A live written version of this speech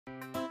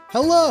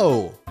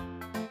Hello!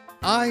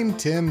 I'm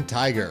Tim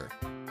Tiger.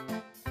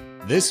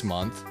 This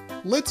month,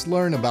 let's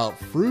learn about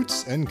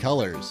fruits and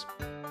colors.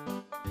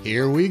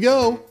 Here we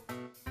go!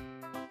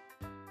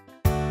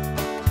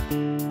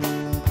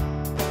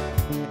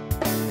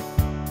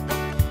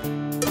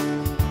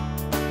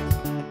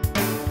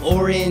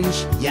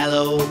 Orange,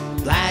 yellow,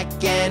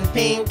 black and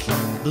pink,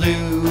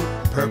 blue,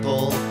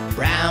 purple,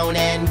 brown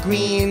and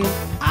green.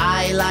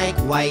 I like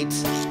white,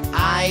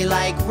 I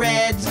like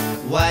red.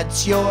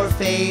 What's your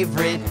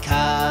favorite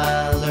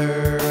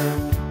color?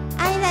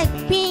 I like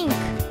pink.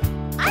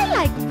 I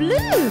like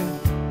blue.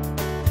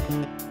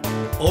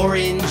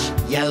 Orange,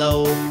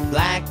 yellow,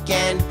 black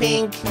and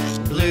pink,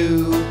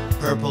 blue,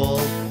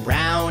 purple,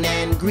 brown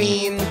and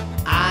green.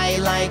 I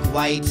like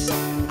white,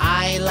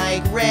 I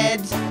like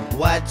red.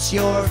 What's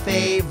your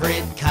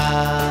favorite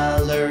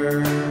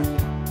color?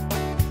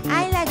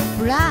 I like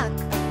black.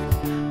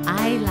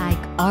 I like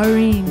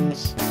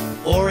orange.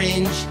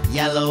 Orange,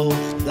 yellow,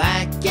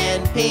 black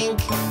and pink,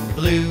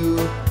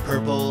 blue,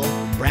 purple,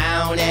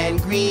 brown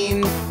and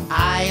green.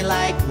 I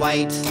like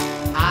white,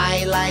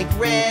 I like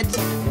red.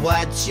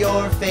 What's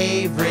your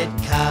favorite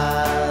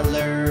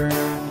color?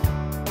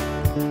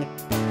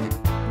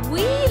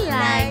 We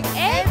like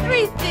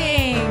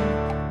everything.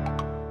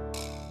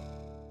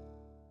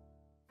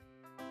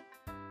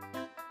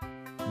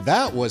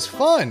 That was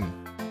fun!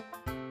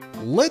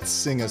 Let's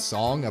sing a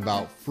song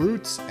about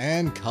fruits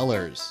and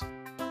colors.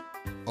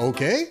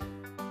 Okay?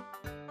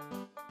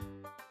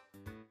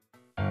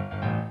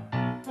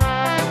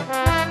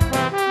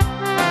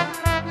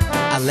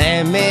 A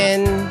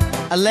lemon.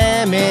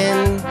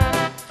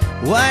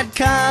 What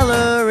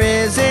color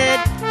is it?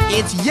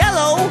 It's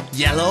yellow,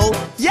 yellow,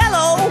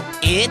 yellow.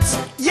 It's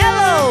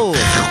yellow.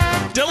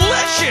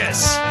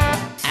 Delicious!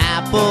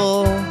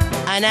 Apple,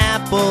 an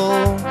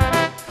apple.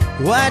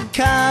 What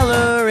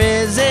color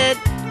is it?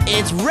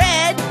 It's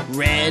red,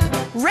 red,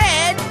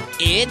 red.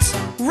 It's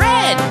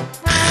red.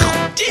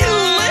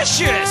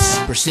 Delicious!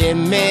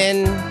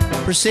 Persimmon,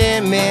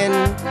 persimmon.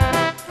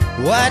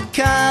 What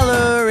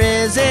color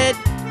is it?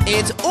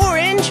 It's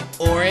orange,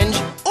 orange,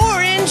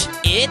 orange.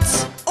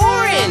 It's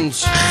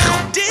orange.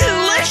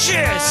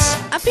 Delicious!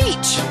 A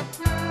peach,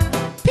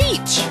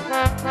 peach.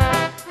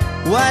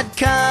 What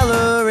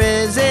color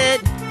is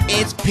it?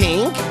 It's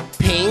pink,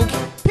 pink,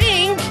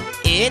 pink.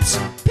 It's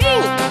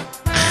pink.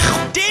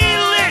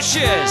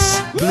 Delicious!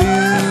 Blue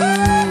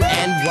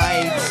and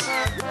white.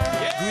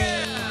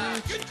 Green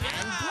and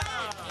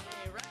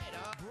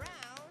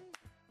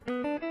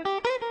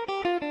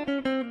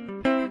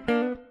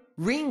brown.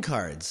 Ring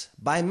cards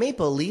by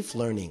Maple Leaf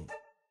Learning.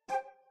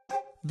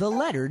 The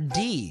letter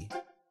D.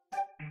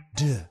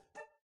 D.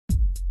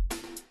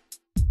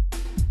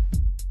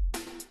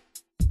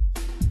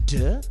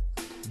 D.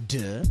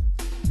 D.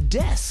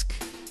 Desk.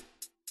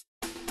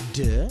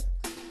 D.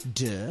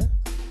 D.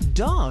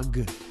 Dog.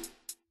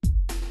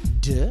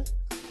 D.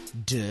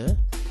 D.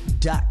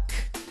 Duck.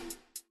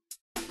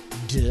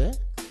 D.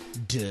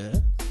 D.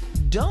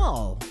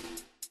 Doll.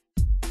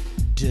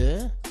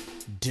 D.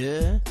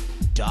 D.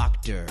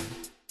 Doctor.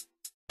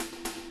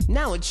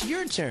 Now it's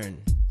your turn.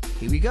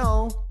 Here we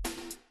go.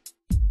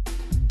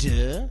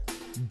 D.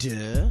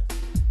 D.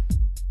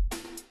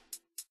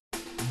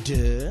 D.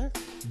 D.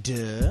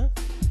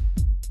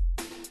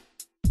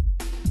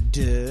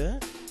 D.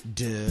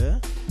 D.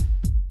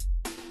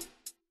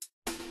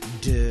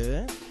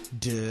 D.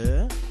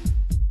 D.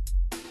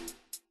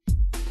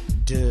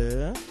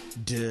 D.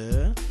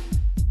 D.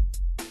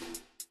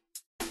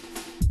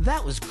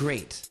 That was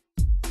great.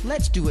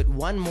 Let's do it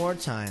one more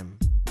time.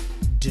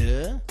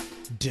 D.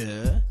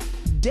 D.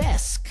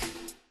 Desk.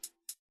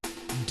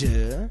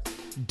 D.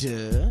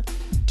 D.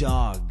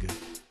 Dog.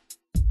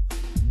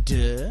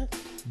 D.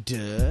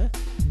 D.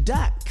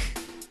 Duck.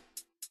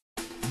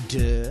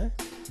 D.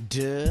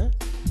 D.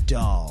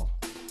 Doll.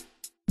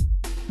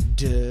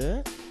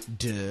 D.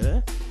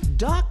 D.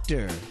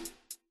 Doctor.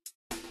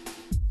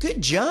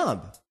 Good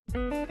job!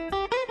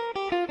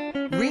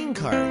 Ring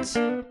cards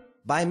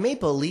by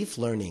Maple Leaf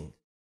Learning.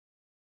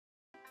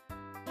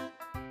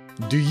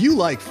 Do you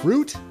like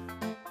fruit?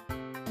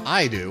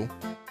 I do.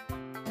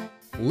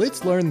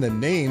 Let's learn the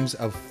names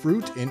of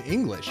fruit in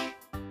English.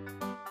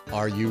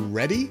 Are you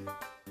ready?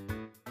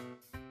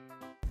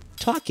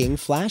 Talking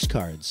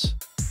flashcards.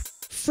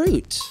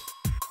 Fruit.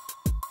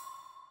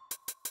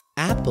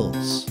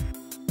 Apples.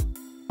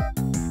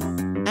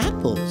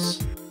 Apples.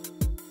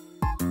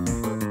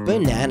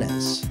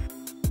 Bananas.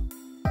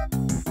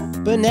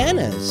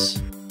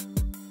 Bananas.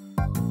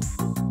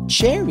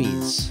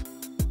 Cherries.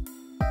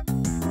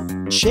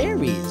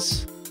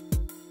 Cherries.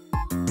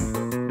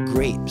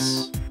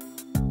 Grapes.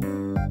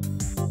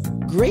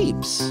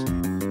 Grapes.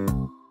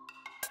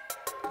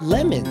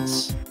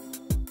 Lemons.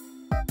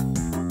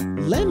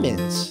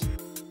 Lemons.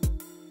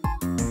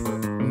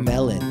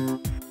 Melon.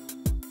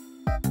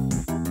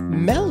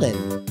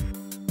 Melon.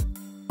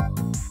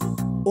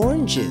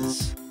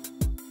 Oranges.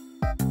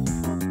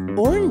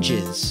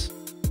 Oranges.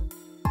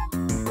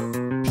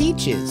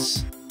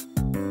 Peaches.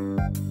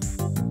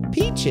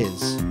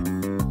 Peaches.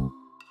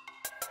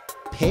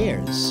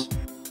 Pears.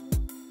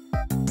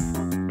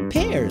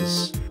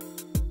 Pears.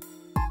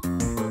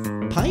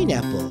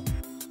 Pineapple.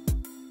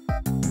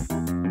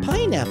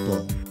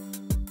 Pineapple.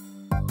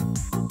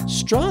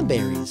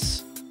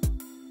 Strawberries.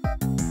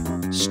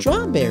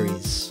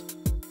 Strawberries.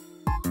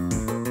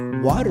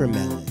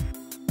 Watermelon.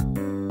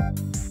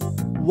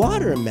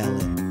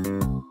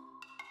 Watermelon.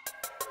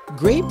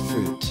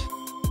 Grapefruit.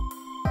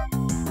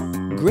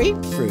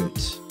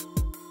 Grapefruit.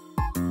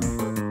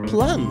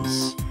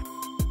 Plums.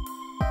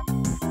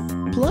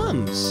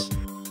 Plums.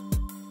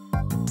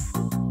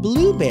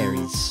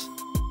 Blueberries.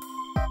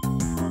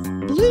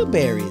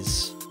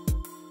 Blueberries.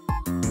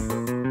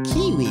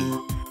 Kiwi.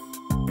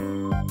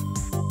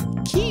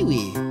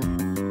 Kiwi.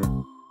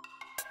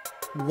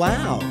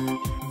 Wow,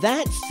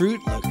 that fruit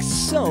looks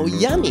so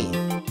yummy.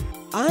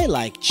 I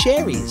like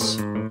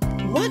cherries.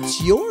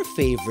 What's your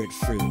favorite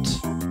fruit?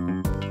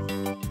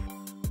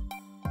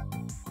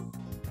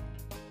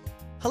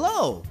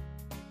 Hello,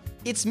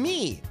 it's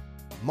me,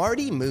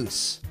 Marty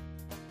Moose.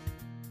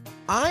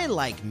 I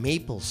like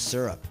maple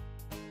syrup.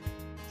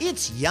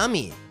 It's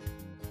yummy.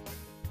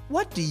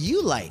 What do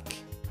you like?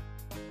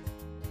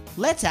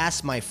 Let's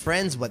ask my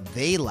friends what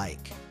they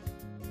like.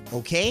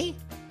 Okay?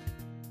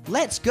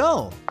 Let's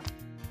go.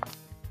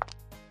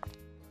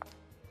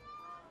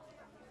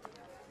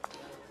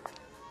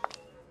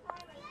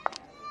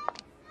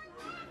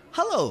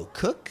 Hello,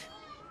 Cook.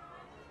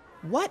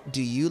 What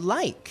do you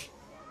like?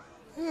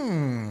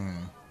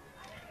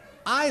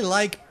 I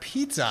like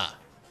pizza.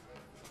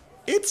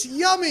 It's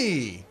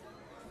yummy.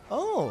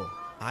 Oh,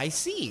 I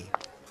see.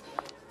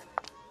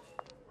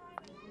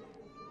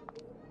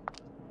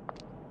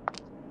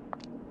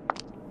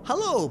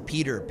 Hello,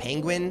 Peter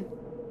Penguin.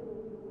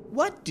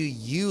 What do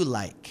you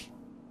like?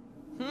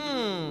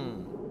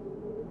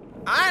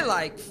 I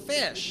like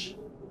fish.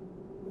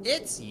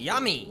 It's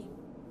yummy.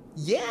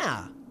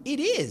 Yeah, it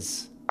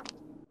is.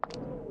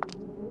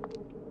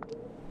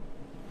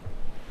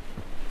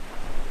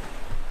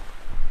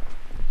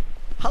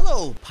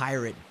 Hello,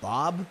 Pirate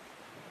Bob.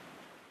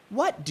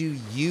 What do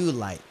you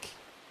like?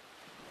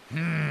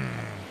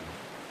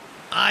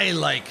 I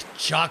like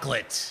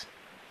chocolate.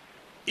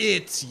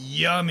 It's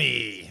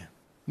yummy.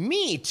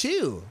 Me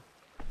too.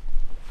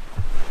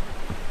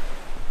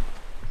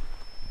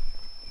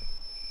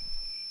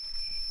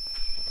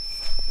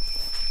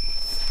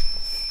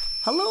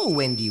 Hello,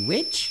 Wendy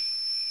Witch.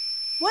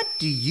 What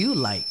do you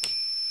like?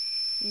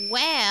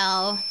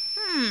 Well,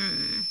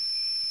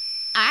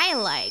 I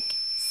like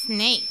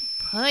snake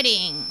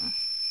pudding.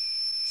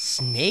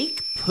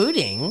 Snake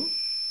pudding?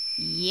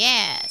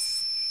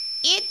 Yes,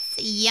 it's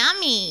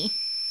yummy.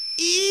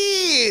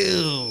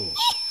 Ew!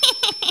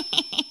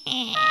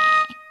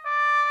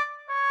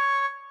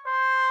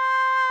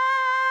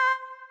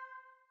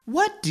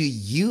 What do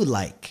you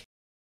like?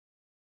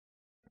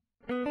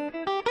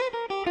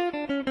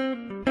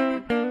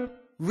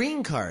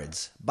 Ring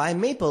Cards by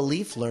Maple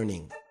Leaf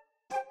Learning.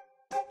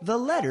 The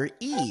letter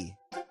E.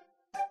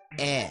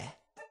 Eh.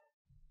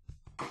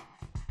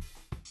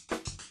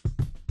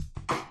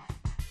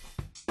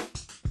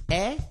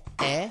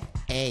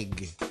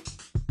 Egg.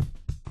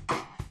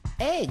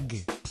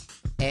 Egg.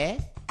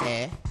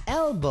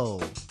 Elbow.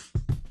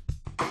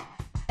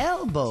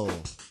 Elbow.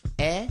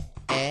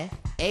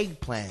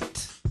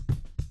 Eggplant.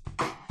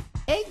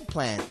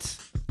 Eggplant.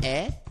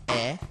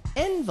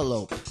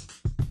 Envelope.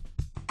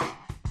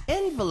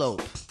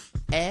 Envelope.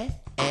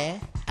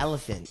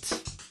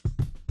 Elephant.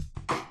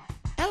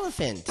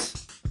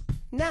 Elephant.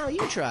 Now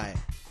you try.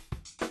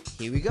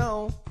 Here we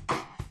go.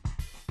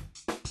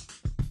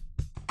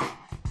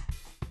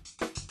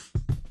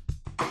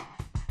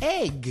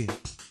 Egg.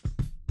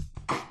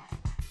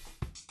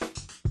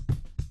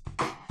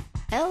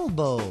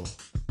 Elbow.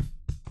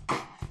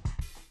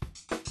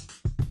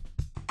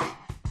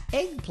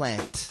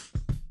 Eggplant.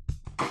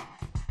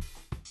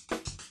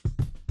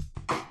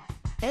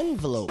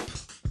 Envelope.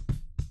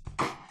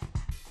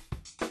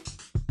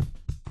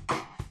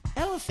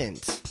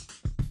 Elephant.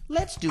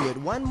 Let's do it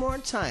one more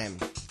time.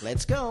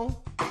 Let's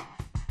go.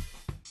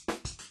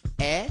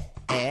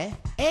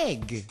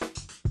 Egg.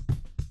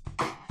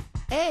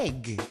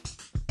 Egg.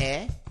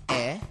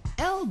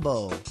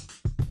 Elbow.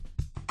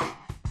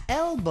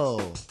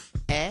 Elbow.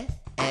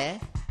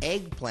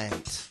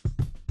 Eggplant.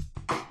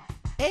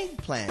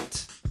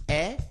 Eggplant.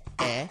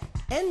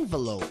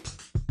 Envelope.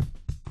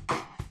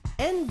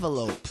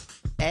 Envelope.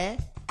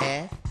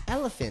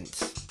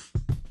 Elephant.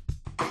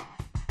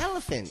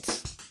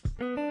 Elephant.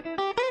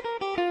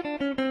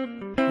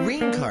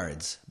 Ring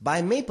Cards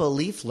by Maple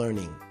Leaf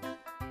Learning.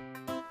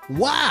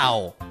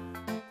 Wow!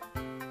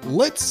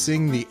 Let's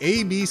sing the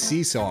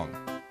ABC song.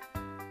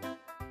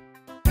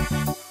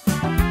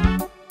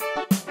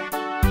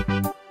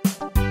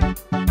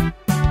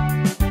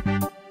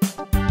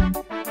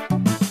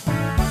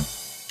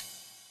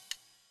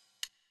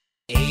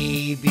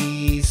 A,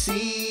 B,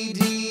 C,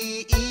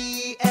 D,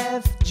 E,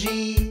 F,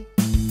 G.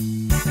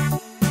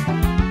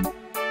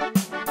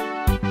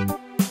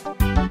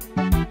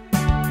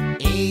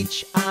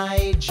 H,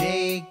 I,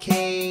 J,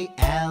 K,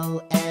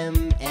 L,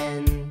 M,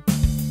 N.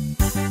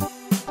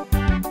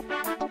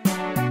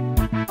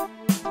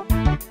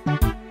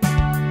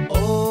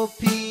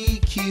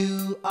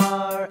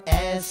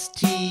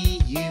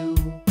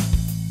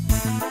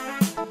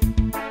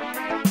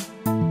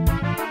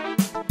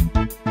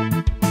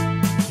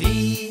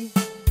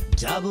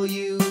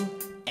 W,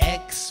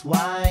 X,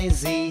 Y,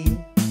 Z.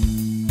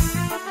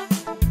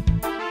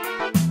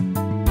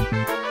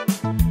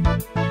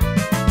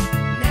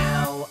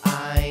 Now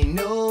I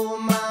know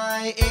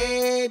my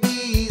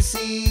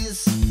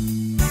ABCs.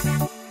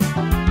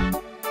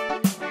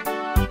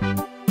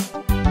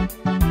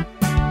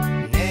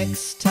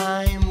 Next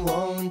time,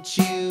 won't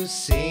you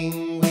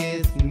sing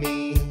with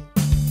me?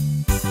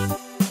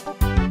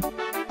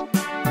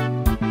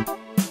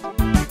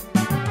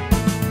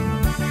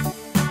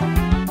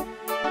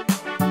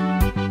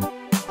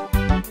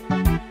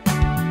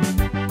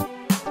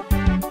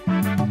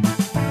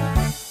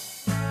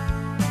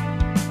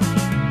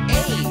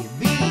 A,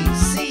 B,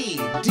 C,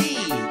 D,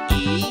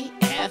 E,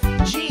 F,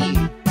 G,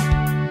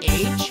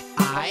 H,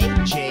 I,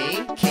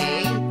 J,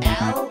 K,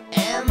 L,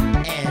 M,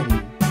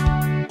 N,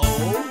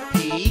 O,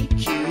 P,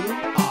 Q,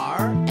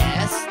 R,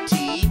 S,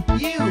 T,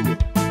 U,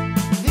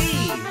 V,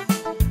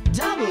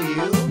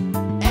 W,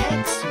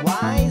 X,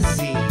 Y,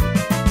 Z.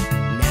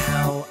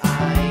 Now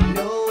I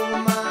know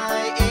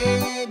my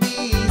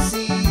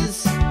ABCs.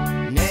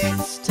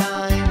 Next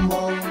time,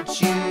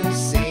 won't you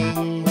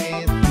sing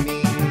with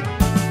me?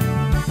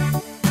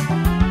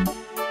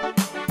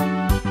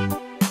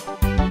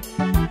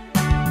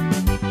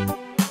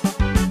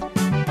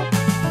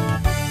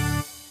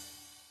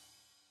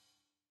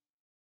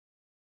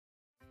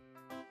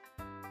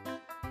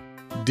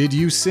 Did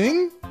you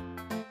sing?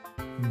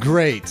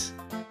 Great!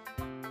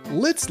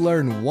 Let's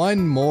learn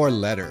one more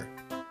letter.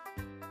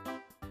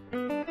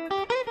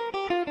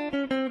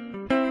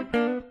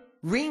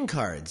 Ring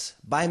Cards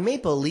by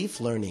Maple Leaf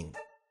Learning.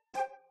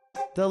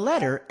 The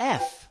letter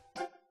F.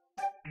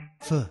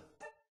 F.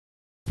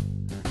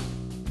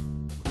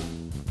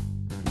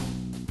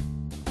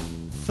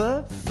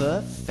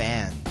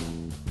 Fan.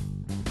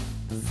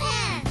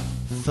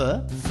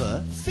 Fan.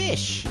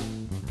 Fish.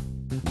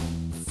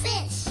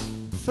 Fish.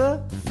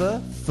 Foot.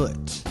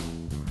 Foot.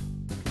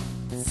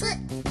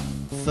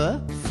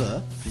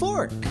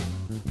 Fork.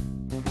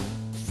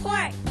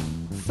 Fork.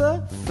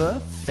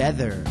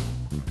 Feather.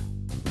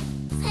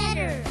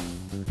 Feather.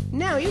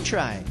 Now you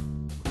try.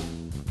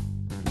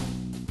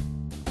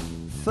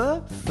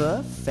 Fan.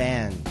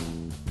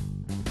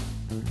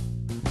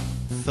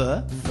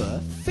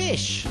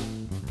 Fish.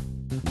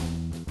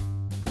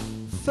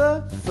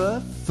 Foot.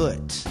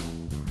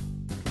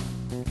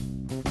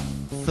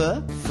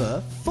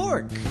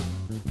 Fork.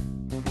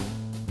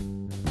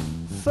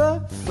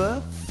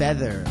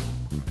 Feather.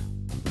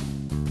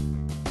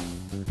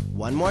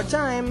 One more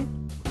time.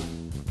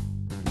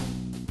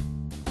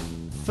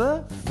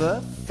 Fan.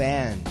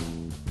 Fan.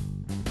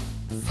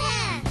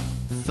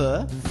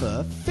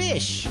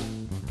 Fish.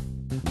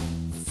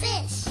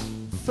 Fish.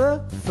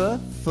 Foot.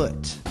 Foot.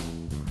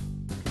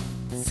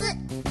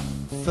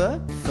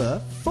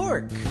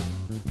 Fork.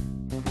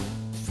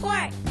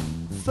 Fork.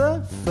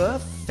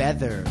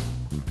 Feather.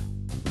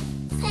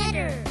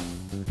 Feather.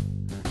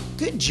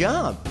 Good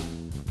job!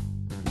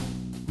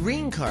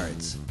 Ring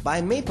Cards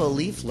by Maple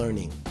Leaf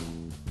Learning.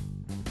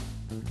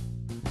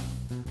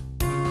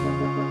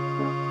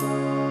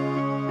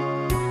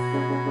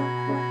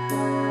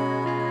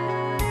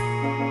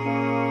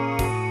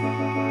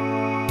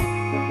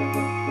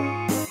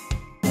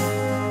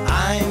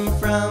 I'm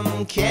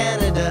from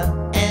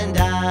Canada and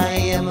I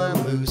am a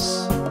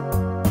moose.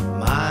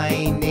 My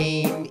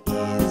name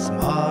is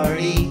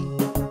Marty.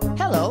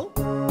 Hello.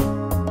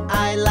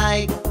 I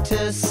like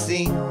to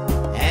sing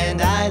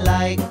and I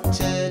like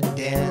to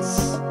dance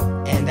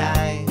and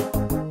I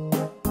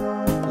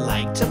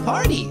like to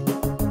party.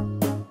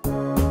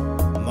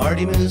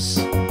 Marty Moose.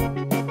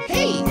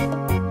 Hey,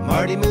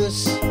 Marty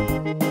Moose.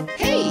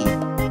 Hey,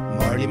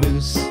 Marty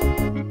Moose.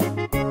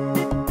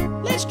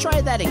 Let's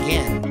try that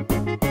again.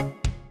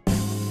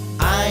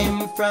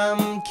 I'm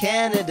from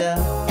Canada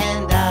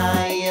and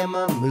I am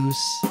a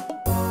moose.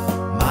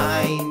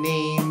 My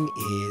name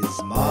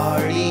is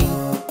Marty.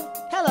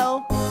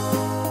 Hello.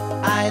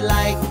 I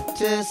like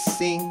to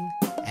sing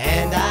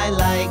and I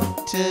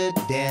like to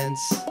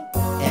dance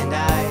and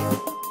I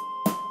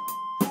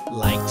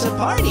like to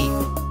party.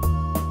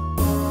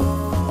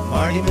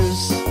 Marty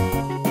Moose.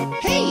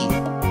 Hey,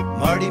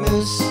 Marty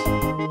Moose.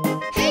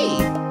 Hey,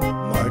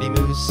 Marty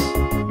Moose.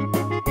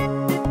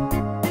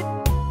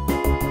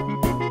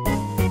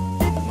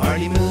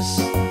 Marty Moose.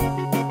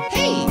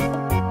 Hey,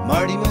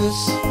 Marty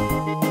Moose.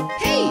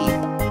 Hey,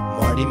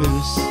 Marty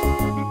Moose.